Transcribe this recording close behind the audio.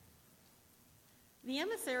The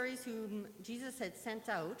emissaries whom Jesus had sent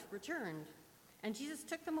out returned, and Jesus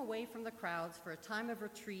took them away from the crowds for a time of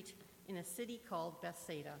retreat in a city called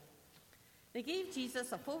Bethsaida. They gave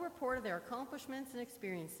Jesus a full report of their accomplishments and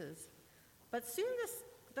experiences, but soon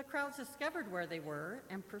the crowds discovered where they were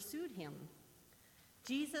and pursued him.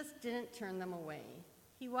 Jesus didn't turn them away.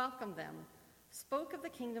 He welcomed them, spoke of the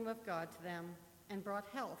kingdom of God to them, and brought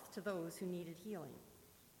health to those who needed healing.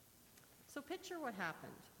 So picture what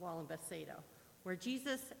happened while in Bethsaida, where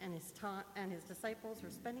Jesus and his disciples were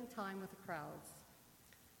spending time with the crowds.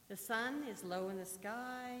 The sun is low in the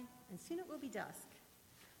sky, and soon it will be dusk.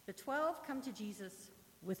 The 12 come to Jesus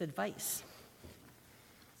with advice.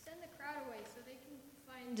 Send the crowd away so they can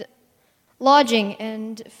find lodging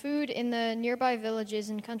and food in the nearby villages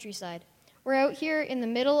and countryside. We're out here in the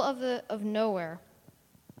middle of nowhere.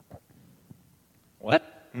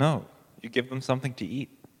 What? No, you give them something to eat.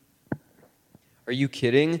 Are you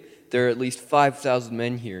kidding? There are at least 5,000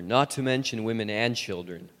 men here, not to mention women and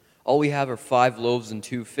children. All we have are 5 loaves and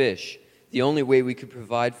 2 fish. The only way we could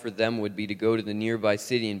provide for them would be to go to the nearby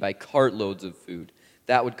city and buy cartloads of food.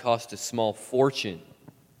 That would cost a small fortune.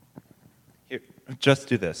 Here, just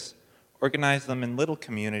do this. Organize them in little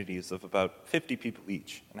communities of about 50 people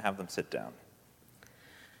each and have them sit down.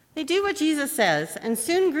 They do what Jesus says, and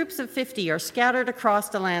soon groups of 50 are scattered across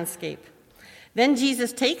the landscape. Then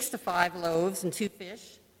Jesus takes the 5 loaves and 2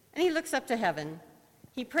 fish, and he looks up to heaven.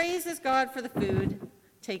 He praises God for the food,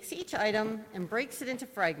 takes each item, and breaks it into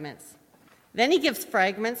fragments. Then he gives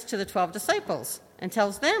fragments to the 12 disciples and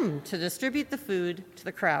tells them to distribute the food to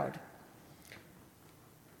the crowd.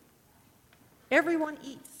 Everyone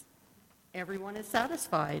eats. Everyone is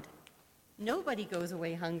satisfied. Nobody goes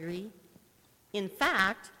away hungry. In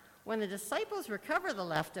fact, when the disciples recover the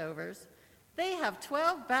leftovers, they have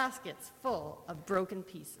 12 baskets full of broken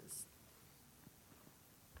pieces.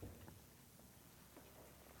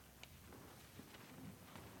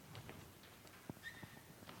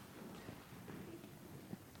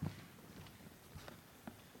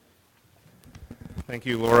 Thank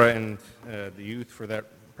you, Laura, and the youth for that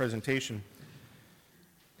presentation.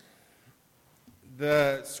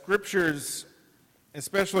 The scriptures,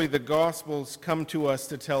 especially the Gospels, come to us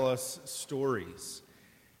to tell us stories.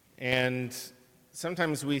 And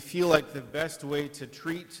sometimes we feel like the best way to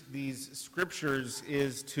treat these scriptures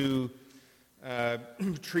is to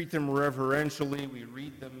treat them reverentially. We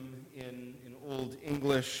read them in Old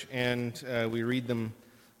English, and we read them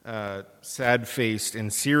sad-faced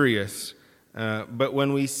and serious. But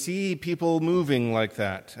when we see people moving like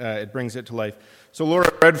that, it brings it to life. So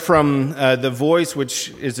Laura read from The Voice, which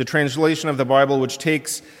is a translation of the Bible, which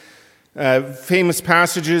takes famous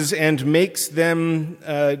passages and makes them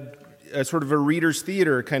a sort of a reader's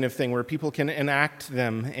theater kind of thing, where people can enact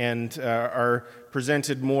them and are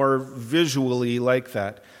presented more visually like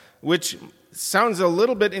that, which sounds a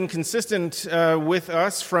little bit inconsistent with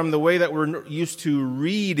us from the way that we're used to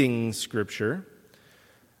reading Scripture.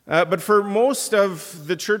 But for most of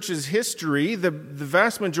the church's history, the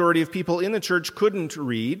vast majority of people in the church couldn't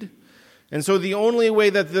read. And so the only way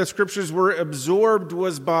that the scriptures were absorbed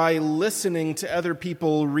was by listening to other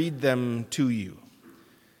people read them to you.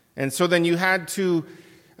 And so then you had to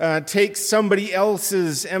take somebody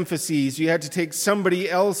else's emphases, you had to take somebody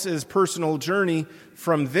else's personal journey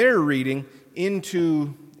from their reading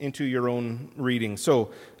into your own reading.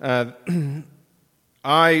 So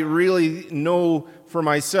I really know for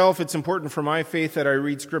myself, it's important for my faith that I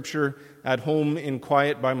read Scripture at home in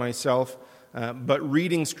quiet by myself. But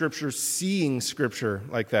reading Scripture, seeing Scripture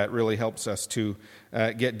like that really helps us to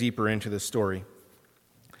get deeper into the story.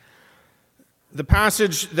 The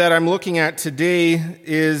passage that I'm looking at today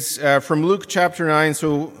is from Luke chapter 9.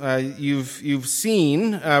 So you've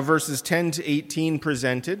seen verses 10 to 18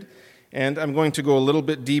 presented. And I'm going to go a little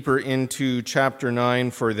bit deeper into chapter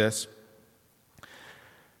 9 for this.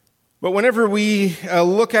 But whenever we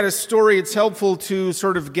look at a story, it's helpful to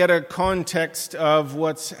sort of get a context of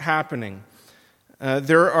what's happening.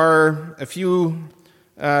 There are a few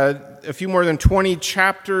more than 20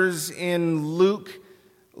 chapters in Luke.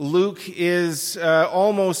 Luke is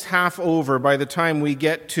almost half over by the time we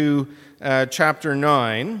get to chapter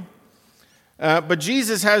 9. But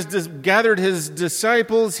Jesus has gathered his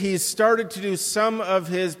disciples. He's started to do some of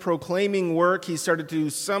his proclaiming work. He started to do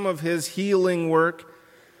some of his healing work.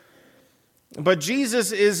 But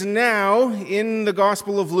Jesus is now, in the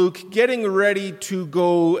Gospel of Luke, getting ready to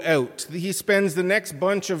go out. He spends the next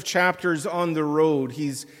bunch of chapters on the road.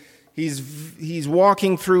 He's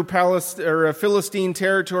walking through Philistine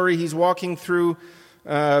territory. He's walking through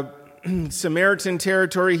Samaritan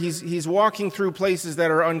territory. He's walking through places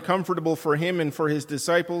that are uncomfortable for him and for his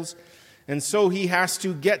disciples. and so he has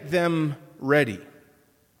to get them ready.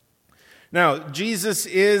 Now, Jesus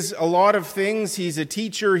is a lot of things. He's a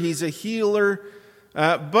teacher, he's a healer,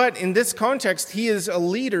 but in this context, he is a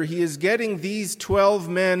leader. He is getting these 12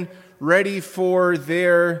 men ready for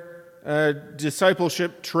their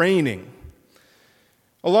discipleship training.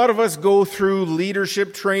 A lot of us go through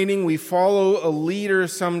leadership training. We follow a leader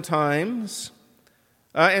sometimes.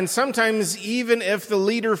 And sometimes, even if the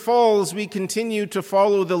leader falls, we continue to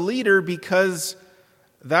follow the leader because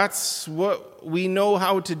that's what we know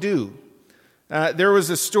how to do. There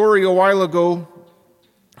was a story a while ago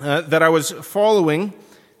that I was following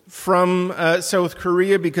from South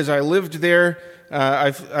Korea because I lived there.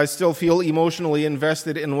 I still feel emotionally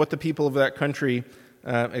invested in what the people of that country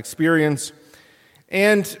experience.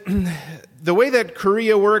 And the way that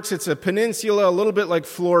Korea works, it's a peninsula, a little bit like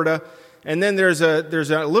Florida, and then there's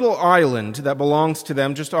a little island that belongs to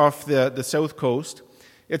them just off the south coast.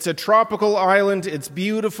 It's a tropical island. It's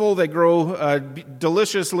beautiful. They grow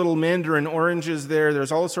delicious little mandarin oranges there.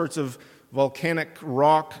 There's all sorts of volcanic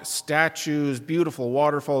rock statues, beautiful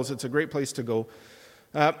waterfalls. It's a great place to go.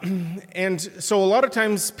 And so a lot of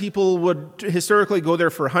times people would historically go there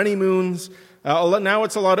for honeymoons. Now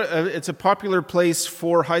it's a popular place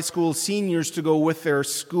for high school seniors to go with their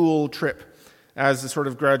school trip as a sort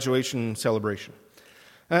of graduation celebration.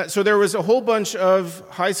 So there was a whole bunch of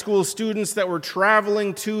high school students that were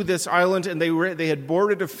traveling to this island, and they had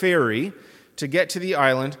boarded a ferry to get to the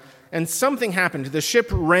island, and something happened. The ship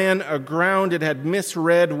ran aground. It had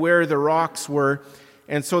misread where the rocks were,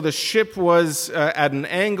 and so the ship was at an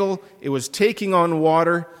angle. It was taking on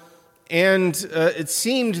water. And it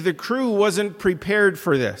seemed the crew wasn't prepared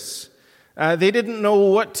for this. They didn't know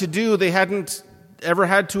what to do. They hadn't ever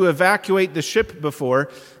had to evacuate the ship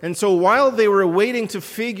before. And so while they were waiting to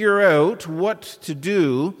figure out what to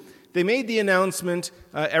do, they made the announcement,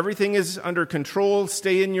 everything is under control,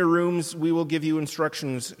 stay in your rooms, we will give you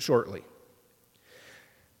instructions shortly.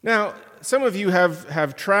 Now, some of you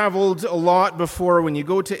have traveled a lot before. When you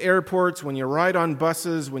go to airports, when you ride on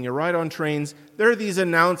buses, when you ride on trains, there are these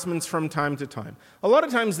announcements from time to time. A lot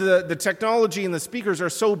of times the technology and the speakers are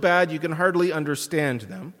so bad you can hardly understand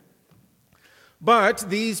them. But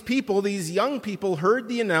these people, these young people, heard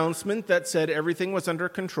the announcement that said everything was under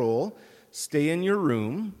control, stay in your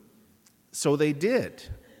room, so they did.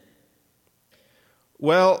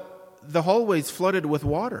 Well, the hallways flooded with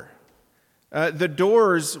water. The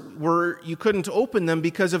doors you couldn't open them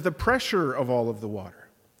because of the pressure of all of the water.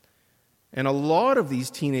 And a lot of these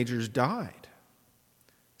teenagers died.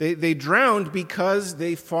 They drowned because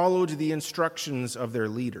they followed the instructions of their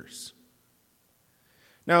leaders.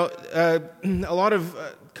 Now, a lot of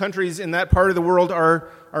countries in that part of the world are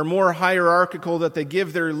more hierarchical, that they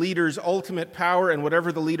give their leaders ultimate power, and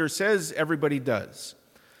whatever the leader says, everybody does.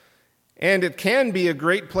 And it can be a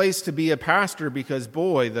great place to be a pastor because,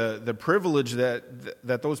 boy, the privilege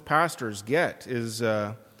that those pastors get is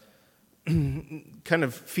kind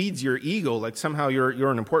of feeds your ego, like somehow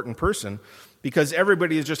you're an important person, because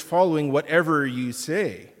everybody is just following whatever you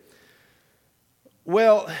say.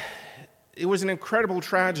 Well, it was an incredible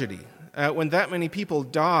tragedy. When that many people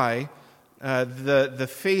die, the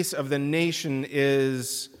face of the nation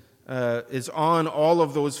is on all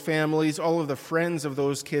of those families, all of the friends of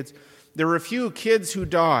those kids. There were a few kids who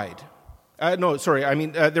died.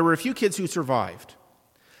 There were a few kids who survived.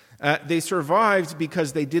 They survived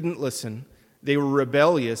because they didn't listen. They were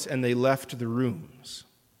rebellious, and they left the rooms.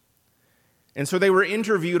 And so they were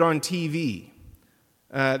interviewed on TV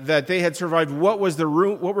that they had survived. What were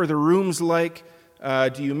the rooms like?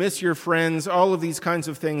 Do you miss your friends? All of these kinds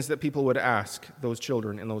of things that people would ask those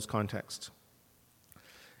children in those contexts.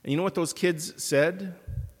 And you know what those kids said?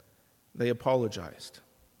 They apologized.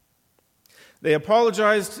 They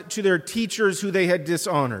apologized to their teachers who they had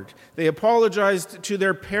dishonored. They apologized to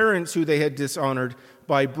their parents who they had dishonored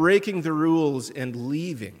by breaking the rules and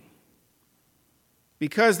leaving.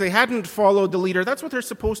 Because they hadn't followed the leader. That's what they're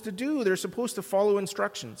supposed to do. They're supposed to follow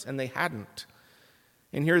instructions, and they hadn't.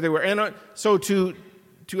 And here they were. And so to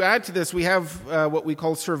add to this, we have what we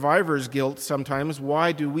call survivor's guilt sometimes.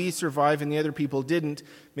 Why do we survive and the other people didn't?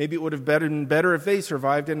 Maybe it would have been better if they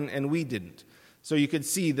survived and we didn't. So you could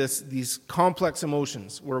see these complex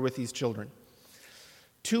emotions were with these children.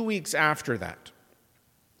 2 weeks after that,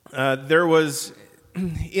 there was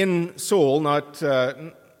in Seoul, not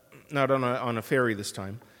on a ferry this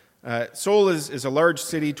time. Seoul is a large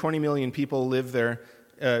city, 20 million people live there.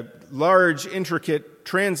 Large, intricate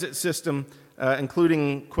transit system,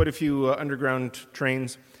 including quite a few underground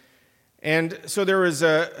trains. And so there was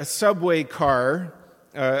a subway car.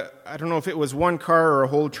 I don't know if it was one car or a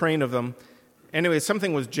whole train of them. Anyway,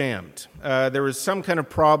 something was jammed. There was some kind of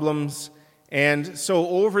problems, and so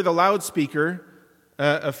over the loudspeaker,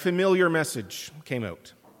 a familiar message came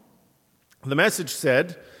out. The message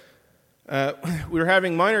said, we're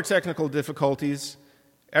having minor technical difficulties.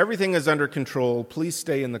 Everything is under control. Please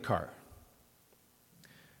stay in the car.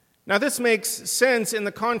 Now, this makes sense in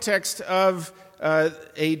the context of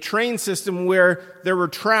a train system where there were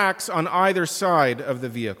tracks on either side of the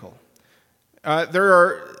vehicle.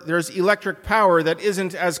 There's electric power that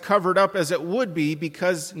isn't as covered up as it would be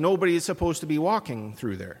because nobody is supposed to be walking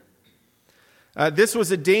through there. This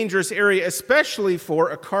was a dangerous area, especially for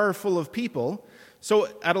a car full of people. So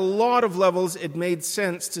at a lot of levels, it made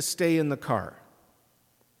sense to stay in the car.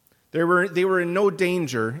 They were in no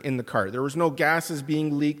danger in the car. There was no gases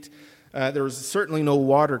being leaked. There was certainly no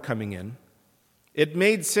water coming in. It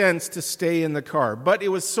made sense to stay in the car. But it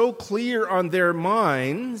was so clear on their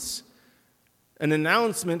minds, an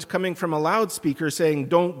announcement coming from a loudspeaker saying,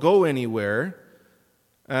 don't go anywhere,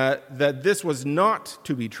 that this was not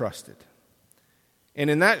to be trusted. And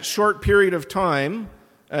in that short period of time,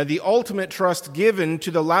 the ultimate trust given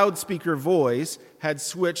to the loudspeaker voice had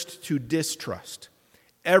switched to distrust.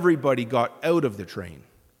 Everybody got out of the train.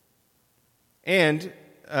 And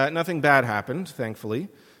nothing bad happened, thankfully.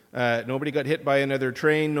 Nobody got hit by another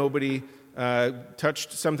train. Nobody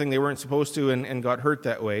touched something they weren't supposed to and got hurt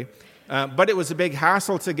that way. But it was a big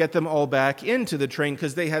hassle to get them all back into the train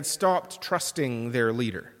because they had stopped trusting their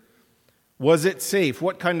leader. Was it safe?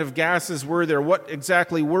 What kind of gases were there? What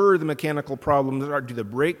exactly were the mechanical problems? Do the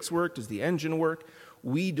brakes work? Does the engine work?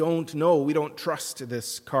 We don't know. We don't trust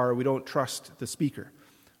this car. We don't trust the speaker.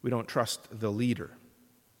 We don't trust the leader.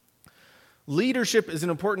 Leadership is an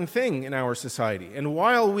important thing in our society. And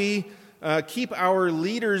while we keep our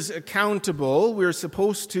leaders accountable, we're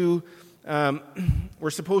supposed to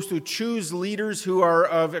choose leaders who are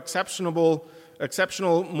of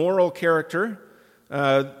exceptional moral character.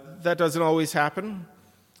 That doesn't always happen.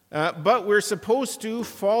 But we're supposed to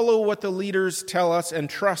follow what the leaders tell us and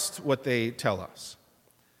trust what they tell us.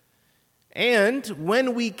 And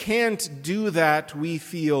when we can't do that, we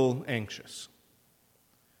feel anxious.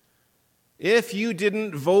 If you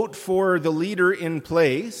didn't vote for the leader in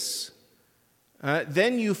place,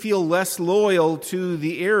 then you feel less loyal to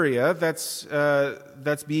the area that's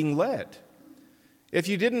being led. If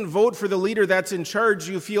you didn't vote for the leader that's in charge,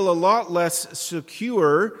 you feel a lot less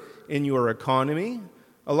secure in your economy,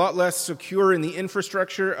 a lot less secure in the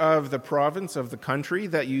infrastructure of the province, of the country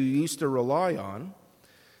that you used to rely on.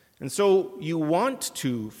 And so you want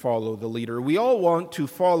to follow the leader. We all want to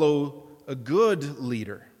follow a good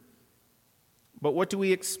leader. But what do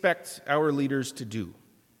we expect our leaders to do?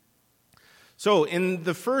 So in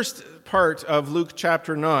the first part of Luke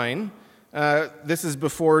chapter 9, this is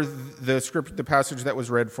before the passage that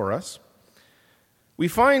was read for us, we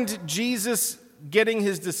find Jesus getting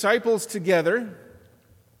his disciples together,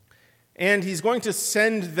 and he's going to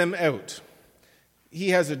send them out. He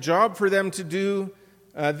has a job for them to do.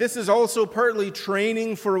 This is also partly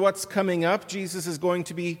training for what's coming up. Jesus is going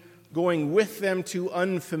to be going with them to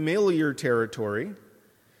unfamiliar territory.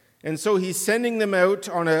 And so he's sending them out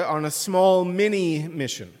on a small mini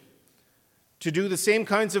mission to do the same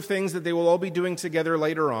kinds of things that they will all be doing together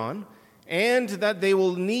later on, and that they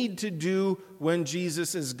will need to do when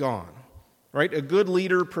Jesus is gone. Right? A good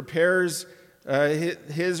leader prepares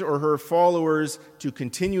his or her followers to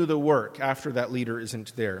continue the work after that leader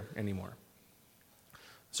isn't there anymore.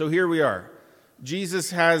 So here we are.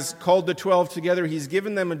 Jesus has called the 12 together. He's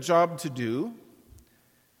given them a job to do.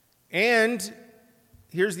 And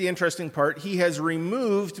here's the interesting part. He has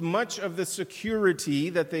removed much of the security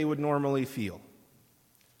that they would normally feel.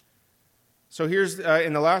 So here's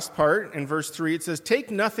in the last part, in verse 3, it says,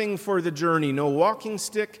 "Take nothing for the journey, no walking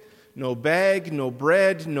stick, no bag, no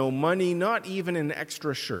bread, no money, not even an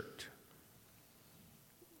extra shirt."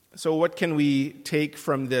 So what can we take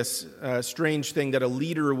from this strange thing that a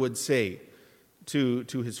leader would say to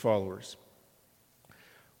his followers?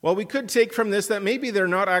 Well, we could take from this that maybe they're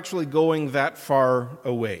not actually going that far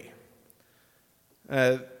away.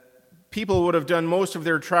 People would have done most of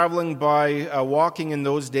their traveling by walking in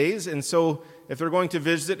those days, and so if they're going to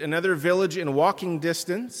visit another village in walking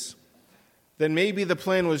distance, then maybe the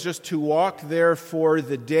plan was just to walk there for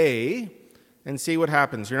the day and see what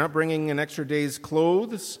happens. You're not bringing an extra day's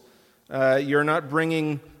clothes. You're not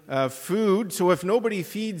bringing food. So if nobody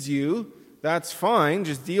feeds you, that's fine.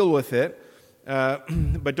 Just deal with it.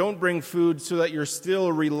 But don't bring food so that you're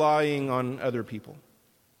still relying on other people.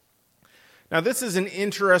 Now, this is an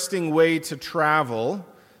interesting way to travel.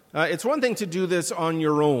 It's one thing to do this on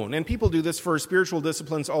your own, and people do this for spiritual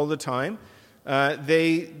disciplines all the time.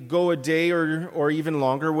 they go a day or even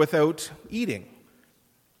longer without eating.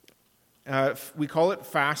 We call it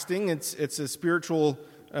fasting. It's a spiritual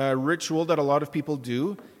ritual that a lot of people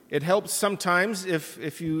do. It helps sometimes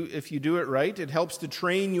if you do it right. It helps to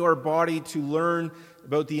train your body to learn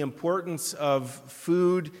about the importance of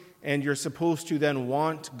food, and you're supposed to then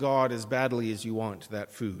want God as badly as you want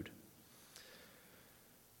that food.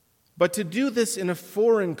 But to do this in a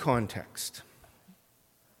foreign context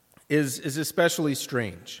is especially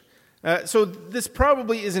strange. So this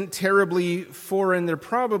probably isn't terribly foreign. There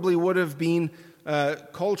probably would have been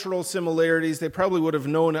cultural similarities. They probably would have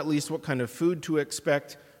known at least what kind of food to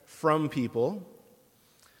expect from people.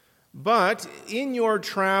 But in your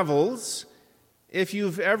travels, if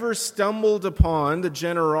you've ever stumbled upon the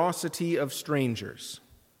generosity of strangers,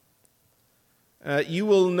 you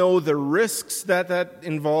will know the risks that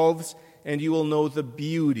involves, and you will know the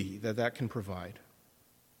beauty that can provide.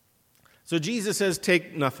 So Jesus says,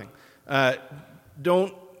 take nothing.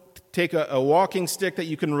 Don't take a walking stick that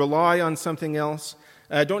you can rely on something else.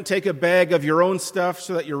 Don't take a bag of your own stuff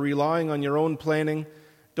so that you're relying on your own planning.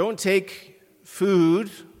 Don't take food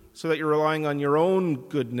so that you're relying on your own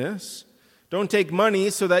goodness. Don't take money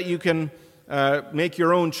so that you can make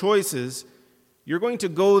your own choices. You're going to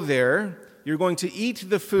go there. You're going to eat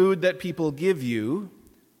the food that people give you,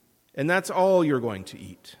 and that's all you're going to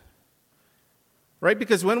eat. Right?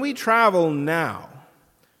 Because when we travel now,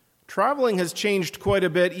 traveling has changed quite a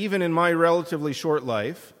bit, even in my relatively short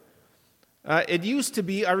life. It used to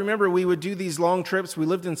be, I remember we would do these long trips. We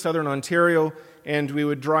lived in southern Ontario, and we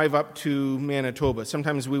would drive up to Manitoba.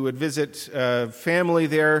 Sometimes we would visit family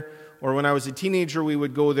there, or when I was a teenager, we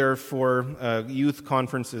would go there for youth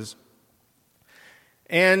conferences.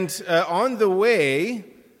 And on the way,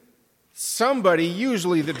 somebody,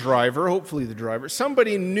 usually the driver, hopefully the driver,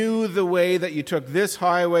 somebody knew the way that you took this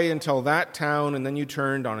highway until that town, and then you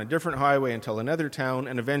turned on a different highway until another town,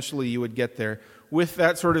 and eventually you would get there with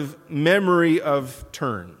that sort of memory of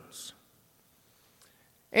turns.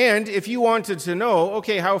 And if you wanted to know,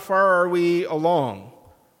 okay, how far are we along?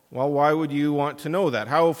 Well, why would you want to know that?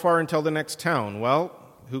 How far until the next town? Well,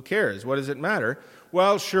 who cares? What does it matter?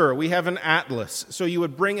 Well, sure, we have an atlas. So you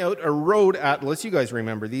would bring out a road atlas. You guys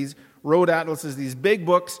remember these road atlases, these big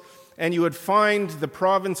books, and you would find the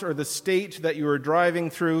province or the state that you were driving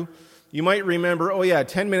through. You might remember,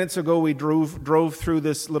 10 minutes ago we drove through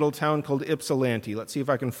this little town called Ypsilanti. Let's see if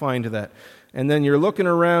I can find that. And then you're looking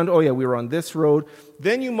around, we were on this road.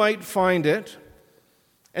 Then you might find it.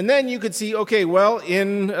 And then you could see,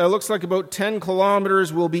 in looks like about 10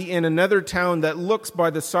 kilometers, we'll be in another town that looks by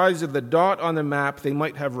the size of the dot on the map, they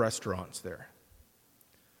might have restaurants there.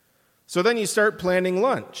 So then you start planning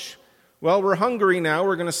lunch. Well, we're hungry now,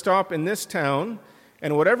 we're going to stop in this town,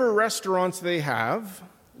 and whatever restaurants they have,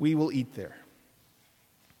 we will eat there.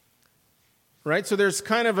 Right? So there's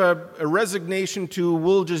kind of a resignation to,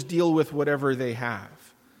 we'll just deal with whatever they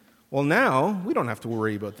have. Well, now, we don't have to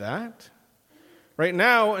worry about that. Right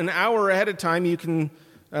now, an hour ahead of time, you can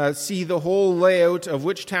see the whole layout of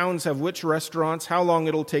which towns have which restaurants, how long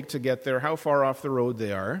it'll take to get there, how far off the road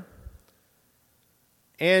they are.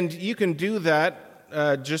 And you can do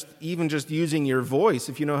that just using your voice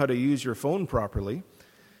if you know how to use your phone properly.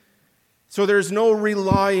 So there's no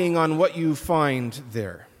relying on what you find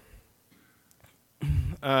there.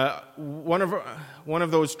 One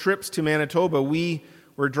of those trips to Manitoba, we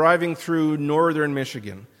were driving through northern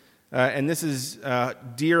Michigan. And this is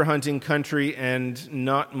deer hunting country and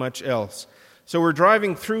not much else. So we're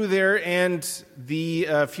driving through there, and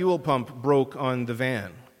the fuel pump broke on the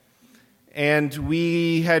van. And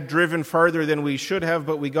we had driven farther than we should have,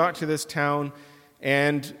 but we got to this town,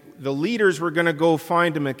 and the leaders were going to go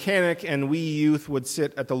find a mechanic, and we youth would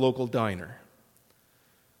sit at the local diner.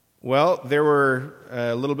 Well, there were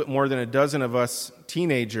a little bit more than a dozen of us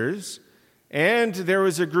teenagers, and there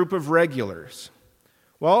was a group of regulars.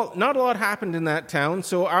 Well, not a lot happened in that town,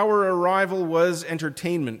 so our arrival was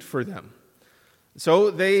entertainment for them.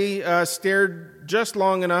 So they stared just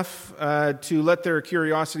long enough to let their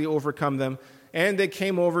curiosity overcome them, and they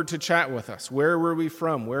came over to chat with us. Where were we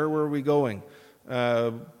from? Where were we going?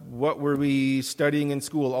 What were we studying in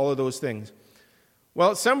school? All of those things.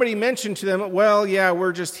 Well, somebody mentioned to them,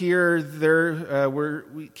 we're just here.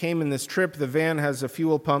 We came in this trip. The van has a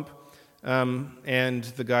fuel pump. And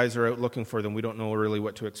the guys are out looking for them. We don't know really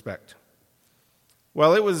what to expect.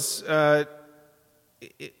 Well, it was, I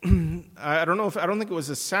don't think it was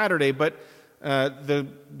a Saturday, but the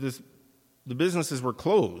businesses were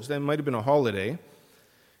closed. It might have been a holiday.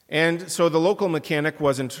 And so the local mechanic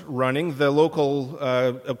wasn't running. The local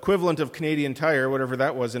equivalent of Canadian Tire, whatever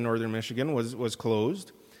that was in northern Michigan, was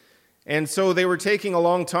closed. And so they were taking a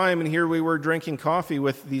long time, and here we were drinking coffee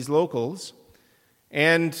with these locals.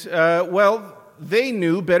 And, they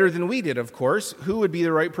knew better than we did, of course, who would be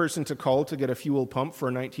the right person to call to get a fuel pump for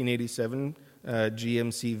a 1987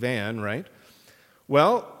 GMC van, right?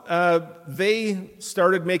 Well, they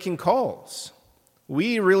started making calls.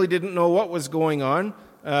 We really didn't know what was going on.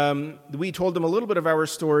 We told them a little bit of our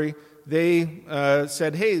story. They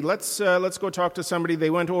said, hey, let's go talk to somebody. They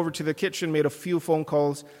went over to the kitchen, made a few phone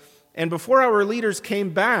calls. And before our leaders came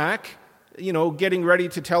back, getting ready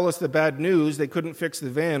to tell us the bad news, they couldn't fix the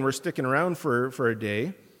van, we're sticking around for a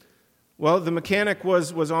day. Well, the mechanic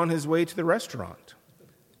was on his way to the restaurant,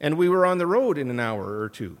 and we were on the road in an hour or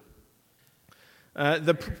two.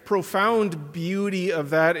 The profound beauty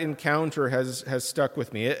of that encounter has stuck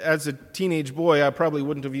with me. As a teenage boy, I probably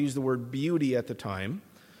wouldn't have used the word beauty at the time.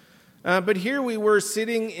 But here we were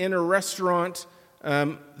sitting in a restaurant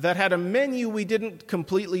that had a menu we didn't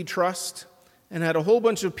completely trust, and had a whole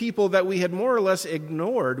bunch of people that we had more or less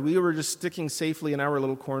ignored. We were just sticking safely in our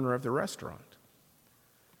little corner of the restaurant.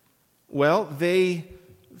 Well, they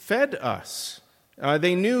fed us.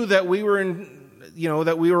 They knew that we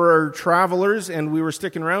were travelers and we were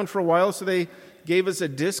sticking around for a while, so they gave us a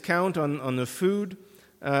discount on the food.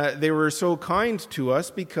 They were so kind to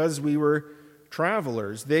us because we were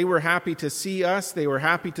travelers. They were happy to see us. They were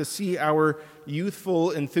happy to see our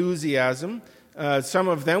youthful enthusiasm. Some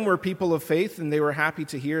of them were people of faith, and they were happy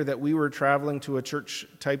to hear that we were traveling to a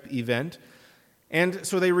church-type event. And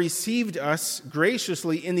so they received us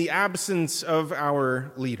graciously in the absence of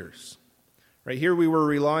our leaders. Right here we were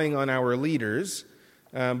relying on our leaders,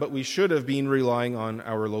 but we should have been relying on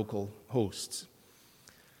our local hosts.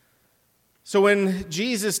 So when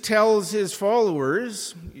Jesus tells his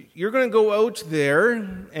followers, you're going to go out there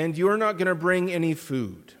and you're not going to bring any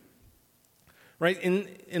food. Right?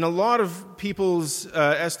 In a lot of people's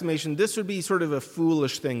estimation, this would be sort of a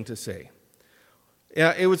foolish thing to say.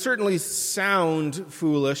 It would certainly sound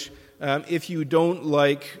foolish if you don't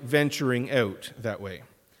like venturing out that way.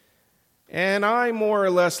 And I more or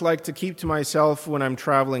less like to keep to myself when I'm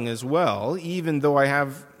traveling as well, even though I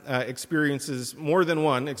have experiences, more than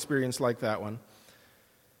one experience like that one.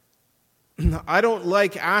 I don't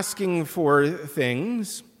like asking for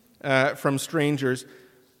things from strangers,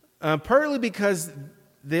 partly because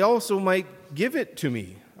they also might give it to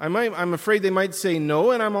me. I'm afraid they might say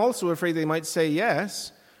no, and I'm also afraid they might say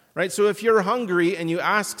yes. Right? So if you're hungry and you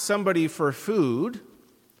ask somebody for food,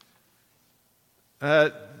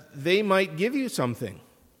 they might give you something,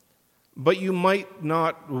 but you might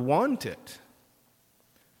not want it.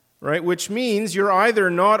 Right? Which means you're either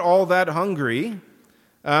not all that hungry,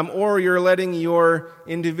 or you're letting your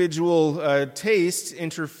individual tastes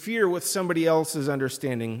interfere with somebody else's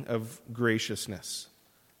understanding of graciousness,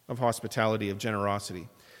 of hospitality, of generosity.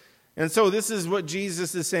 And so this is what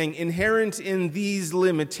Jesus is saying. Inherent in these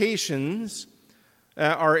limitations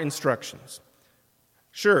are instructions.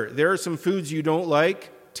 Sure, there are some foods you don't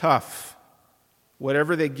like. Tough.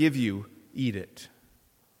 Whatever they give you, eat it.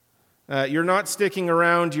 You're not sticking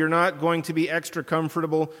around. You're not going to be extra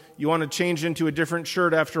comfortable. You want to change into a different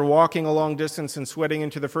shirt after walking a long distance and sweating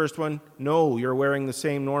into the first one? No, you're wearing the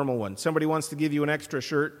same normal one. Somebody wants to give you an extra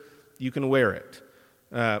shirt, you can wear it.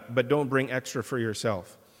 But don't bring extra for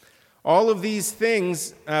yourself. All of these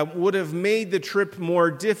things would have made the trip more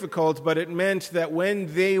difficult, but it meant that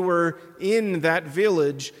when they were in that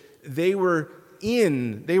village, they were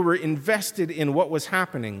invested in what was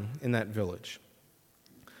happening in that village.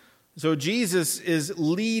 So Jesus is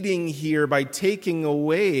leading here by taking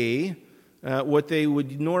away what they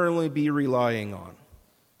would normally be relying on.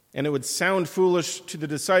 And it would sound foolish to the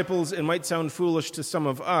disciples. It might sound foolish to some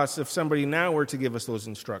of us if somebody now were to give us those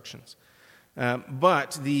instructions.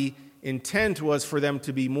 But the intent was for them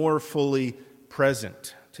to be more fully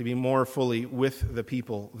present, to be more fully with the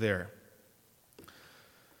people there.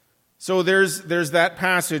 So there's that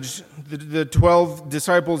passage. The 12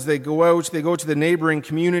 disciples, they go out, they go to the neighboring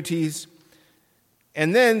communities.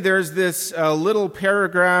 And then there's this little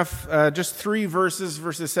paragraph, just 3 verses,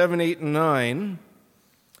 verses 7, 8, and 9,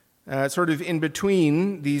 sort of in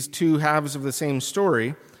between these two halves of the same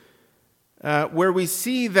story, where we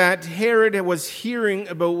see that Herod was hearing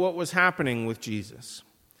about what was happening with Jesus.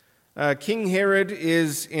 King Herod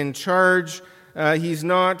is in charge. He's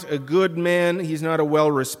not a good man. He's not a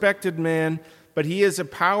well-respected man, but he is a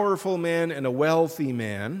powerful man and a wealthy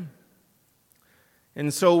man.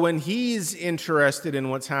 And so when he's interested in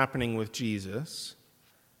what's happening with Jesus,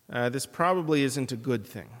 this probably isn't a good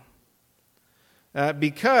thing.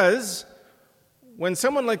 Because when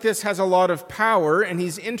someone like this has a lot of power and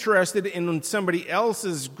he's interested in somebody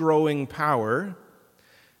else's growing power,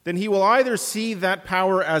 then he will either see that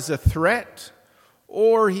power as a threat,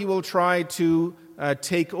 or he will try to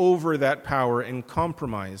take over that power and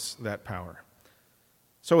compromise that power.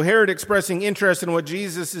 So Herod expressing interest in what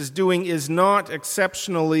Jesus is doing is not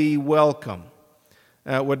exceptionally welcome.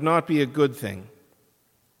 Would not be a good thing,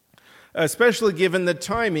 especially given the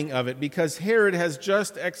timing of it, because Herod has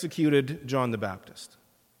just executed John the Baptist.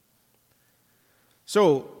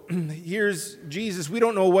 So here's Jesus. We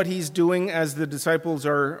don't know what he's doing as the disciples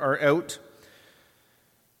are out.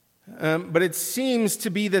 But it seems to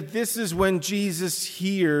be that this is when Jesus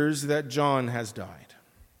hears that John has died.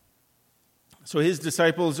 So his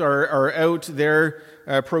disciples are out there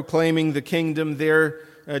proclaiming the kingdom. They're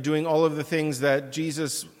doing all of the things that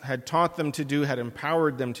Jesus had taught them to do, had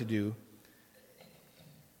empowered them to do.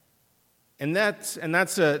 And that's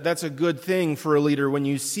a good thing for a leader when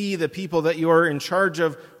you see the people that you're in charge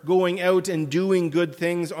of going out and doing good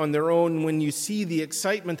things on their own, when you see the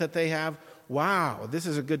excitement that they have. Wow, this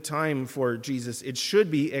is a good time for Jesus. It should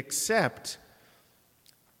be, except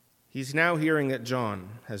he's now hearing that John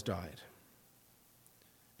has died.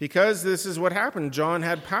 Because this is what happened. John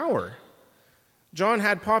had power. John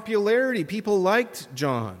had popularity. People liked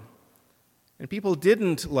John. And people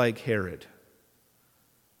didn't like Herod.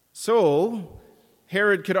 So,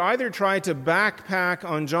 Herod could either try to backpack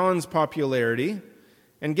on John's popularity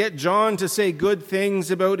and get John to say good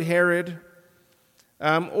things about Herod,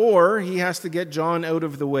 or he has to get John out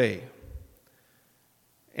of the way.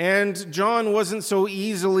 And John wasn't so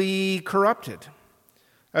easily corrupted.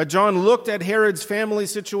 John looked at Herod's family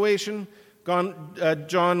situation.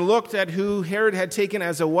 John looked at who Herod had taken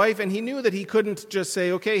as a wife, and he knew that he couldn't just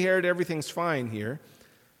say, okay, Herod, everything's fine here.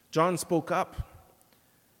 John spoke up.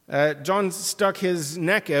 John stuck his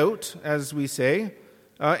neck out, as we say,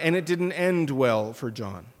 and it didn't end well for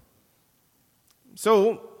John.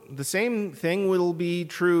 So the same thing will be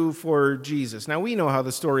true for Jesus. Now, we know how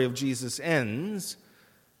the story of Jesus ends,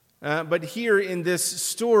 but here in this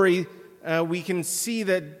story, we can see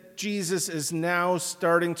that Jesus is now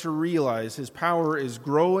starting to realize his power is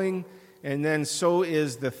growing, and then so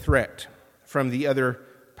is the threat from the other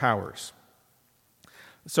powers.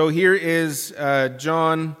 So here is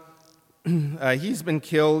John. He's been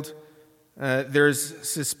killed. There's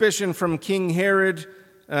suspicion from King Herod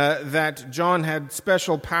that John had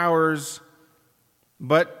special powers,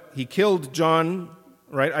 but he killed John,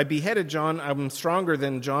 right? I beheaded John. I'm stronger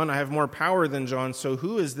than John. I have more power than John. So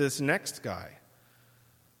who is this next guy?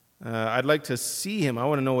 I'd like to see him. I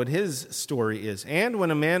want to know what his story is. And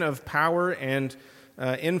when a man of power and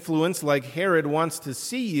influence like Herod wants to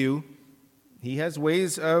see you, he has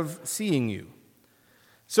ways of seeing you.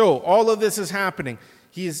 So all of this is happening.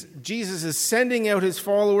 Jesus is sending out his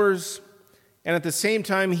followers, and at the same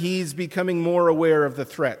time, he's becoming more aware of the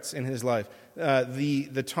threats in his life,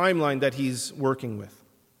 the timeline that he's working with.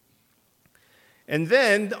 And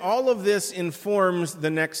then all of this informs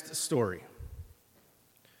the next story.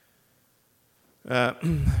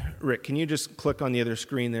 Rick, can you just click on the other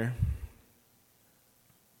screen there?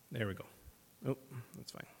 There we go. Oh,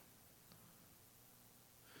 that's fine.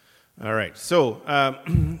 All right, so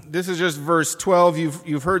this is just verse 12.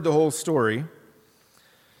 You've heard the whole story.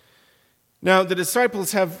 Now, the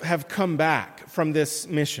disciples have come back from this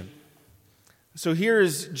mission. So here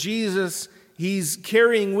is Jesus. He's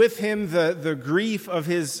carrying with him the grief of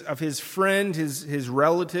his friend, his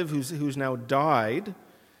relative, who's now died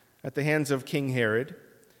at the hands of King Herod.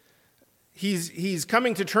 He's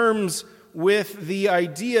coming to terms with the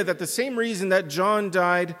idea that the same reason that John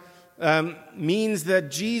died means that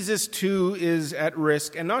Jesus too is at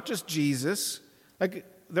risk, and not just Jesus. Like,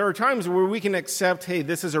 there are times where we can accept, hey,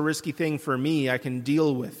 this is a risky thing for me, I can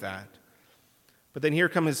deal with that. But then here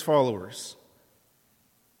come his followers.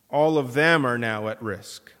 All of them are now at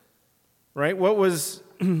risk. Right? What was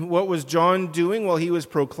John doing? Well, he was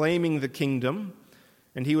proclaiming the kingdom,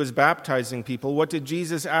 and he was baptizing people. What did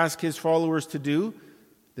Jesus ask his followers to do?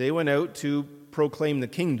 They went out to proclaim the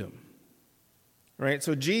kingdom. Right?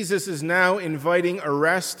 So Jesus is now inviting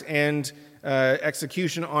arrest and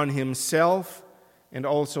execution on himself and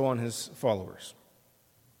also on his followers.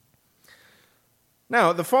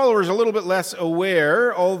 Now, the followers are a little bit less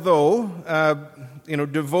aware, although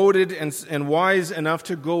devoted and wise enough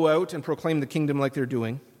to go out and proclaim the kingdom like they're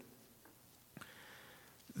doing.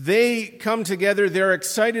 They come together, they're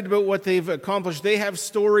excited about what they've accomplished. They have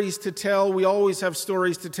stories to tell. We always have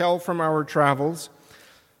stories to tell from our travels.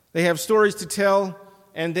 They have stories to tell,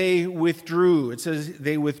 and they withdrew. It says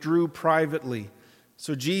they withdrew privately.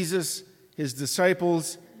 So Jesus, his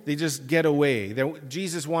disciples, they just get away.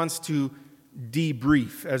 Jesus wants to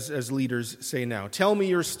debrief, as leaders say now. Tell me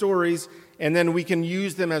your stories, and then we can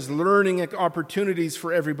use them as learning opportunities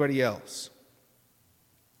for everybody else.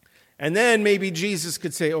 And then maybe Jesus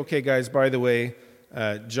could say, okay, guys, by the way,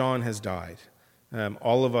 John has died.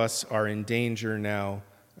 All of us are in danger now.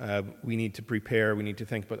 We need to prepare. We need to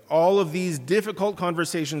think. But all of these difficult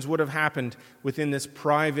conversations would have happened within this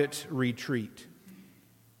private retreat.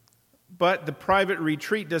 But the private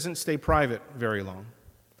retreat doesn't stay private very long.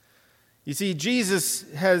 You see,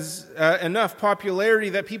 Jesus has enough popularity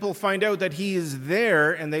that people find out that he is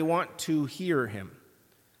there and they want to hear him.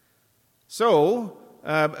 So,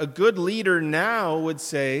 a good leader now would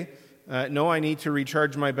say, no, I need to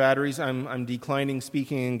recharge my batteries. I'm declining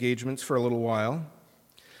speaking engagements for a little while.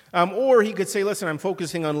 Or he could say, listen, I'm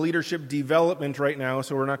focusing on leadership development right now,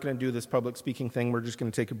 so we're not going to do this public speaking thing. We're just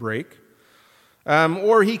going to take a break.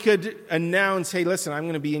 Or he could announce, hey, listen, I'm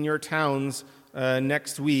going to be in your towns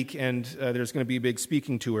next week, and there's going to be a big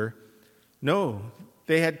speaking tour. No,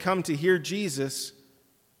 they had come to hear Jesus.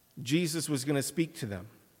 Jesus was going to speak to them.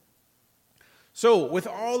 So, with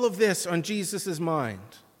all of this on Jesus' mind,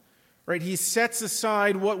 right, he sets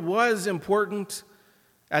aside what was important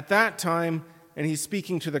at that time, and he's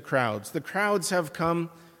speaking to the crowds. The crowds have come.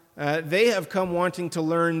 They have come wanting to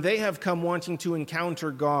learn. They have come wanting to encounter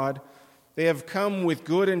God. They have come with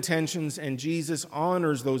good intentions, and Jesus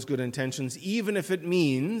honors those good intentions, even if it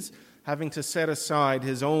means having to set aside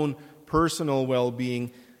his own personal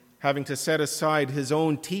well-being, having to set aside his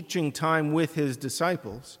own teaching time with his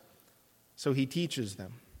disciples. So he teaches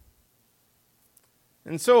them.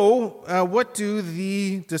 And so, what do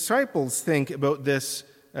the disciples think about this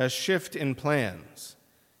shift in plans?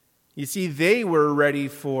 You see, they were ready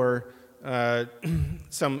for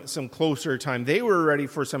some closer time. They were ready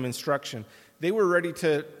for some instruction. They were ready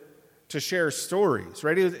to share stories,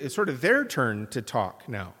 right? It's sort of their turn to talk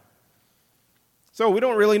now. So we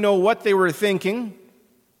don't really know what they were thinking.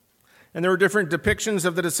 And there were different depictions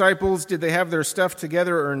of the disciples. Did they have their stuff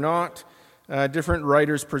together or not? Different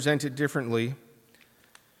writers present it differently.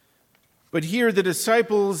 But here the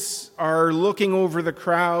disciples are looking over the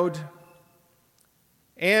crowd,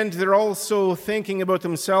 and they're also thinking about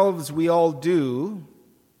themselves. We all do.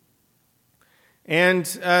 And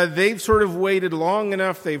they've sort of waited long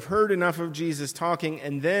enough. They've heard enough of Jesus talking,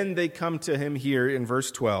 and then they come to him here in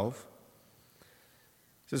verse 12.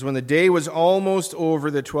 It says, when the day was almost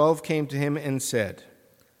over, the 12 came to him and said,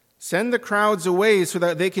 send the crowds away so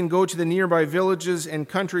that they can go to the nearby villages and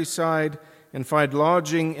countryside and find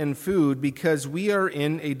lodging and food, because we are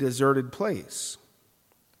in a deserted place.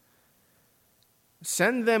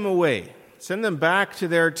 Send them away. Send them back to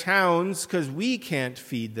their towns, because we can't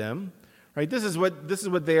feed them. Right? This is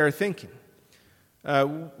what they are thinking.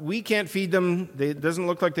 We can't feed them. It doesn't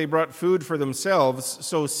look like they brought food for themselves.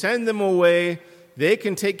 So send them away. They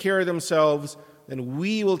can take care of themselves. Then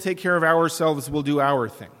we will take care of ourselves. We'll do our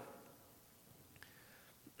thing.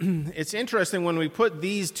 It's interesting when we put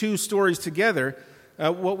these two stories together,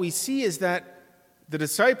 what we see is that the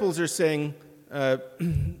disciples are saying,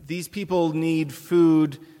 these people need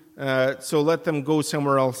food, so let them go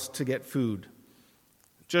somewhere else to get food.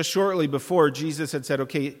 Just shortly before, Jesus had said,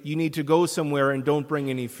 okay, you need to go somewhere and don't bring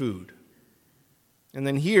any food. And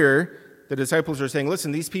then here, the disciples are saying,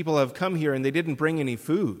 listen, these people have come here and they didn't bring any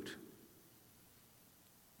food.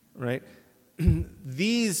 Right?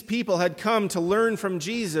 These people had come to learn from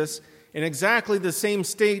Jesus in exactly the same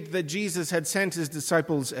state that Jesus had sent his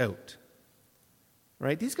disciples out.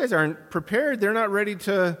 Right? These guys aren't prepared. They're not ready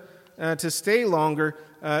to stay longer,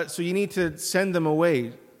 so you need to send them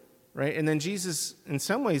away. Right? And then Jesus, in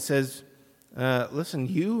some ways, says, listen,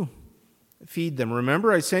 you feed them.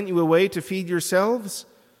 Remember, I sent you away to feed yourselves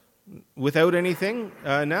without anything.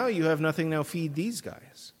 Now you have nothing. Now feed these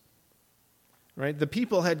guys. Right? The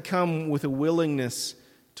people had come with a willingness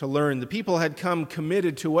to learn. The people had come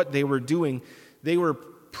committed to what they were doing. They were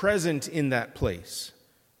present in that place.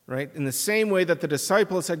 Right? In the same way that the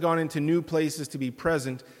disciples had gone into new places to be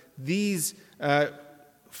present, these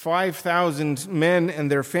 5,000 men and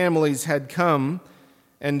their families had come,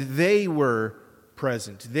 and they were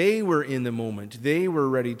present. They were in the moment. They were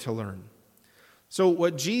ready to learn. So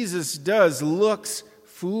what Jesus does looks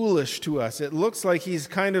foolish to us. It looks like he's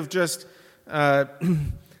kind of just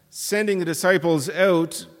sending the disciples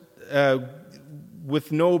out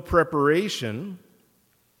with no preparation,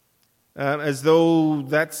 as though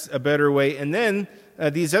that's a better way. And then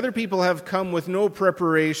these other people have come with no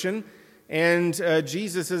preparation, and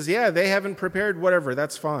Jesus says, yeah, they haven't prepared, whatever,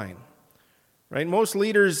 that's fine. Right? Most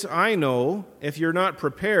leaders I know, if you're not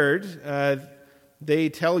prepared, they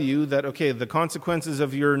tell you that, okay, the consequences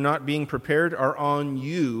of your not being prepared are on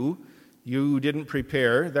you. You didn't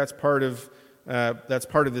prepare. That's part of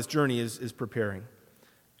this journey is preparing.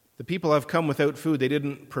 The people have come without food. They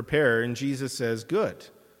didn't prepare, and Jesus says, good,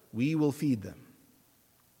 we will feed them.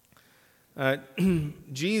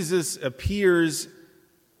 Jesus appears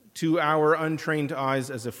to our untrained eyes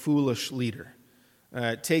as a foolish leader,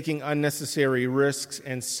 taking unnecessary risks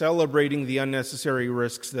and celebrating the unnecessary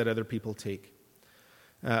risks that other people take.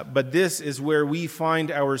 But this is where we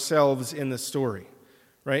find ourselves in the story,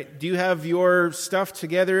 right? Do you have your stuff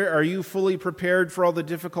together? Are you fully prepared for all the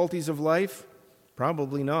difficulties of life?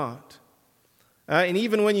 Probably not. And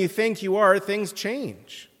even when you think you are, things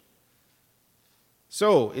change.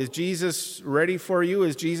 So, is Jesus ready for you?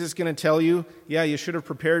 Is Jesus going to tell you, yeah, you should have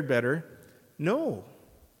prepared better? No.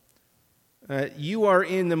 You are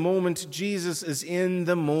in the moment. Jesus is in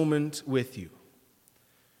the moment with you.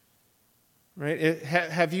 Right?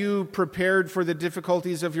 Have you prepared for the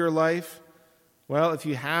difficulties of your life? Well, if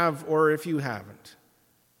you have or if you haven't,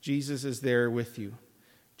 Jesus is there with you.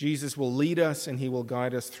 Jesus will lead us and he will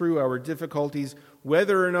guide us through our difficulties,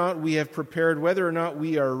 whether or not we have prepared, whether or not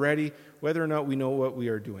we are ready, whether or not we know what we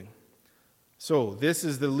are doing. So, this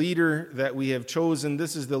is the leader that we have chosen.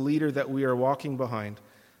 This is the leader that we are walking behind.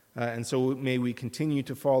 And so may we continue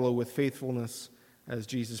to follow with faithfulness as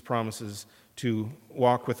Jesus promises to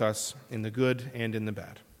walk with us in the good and in the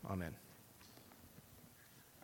bad. Amen.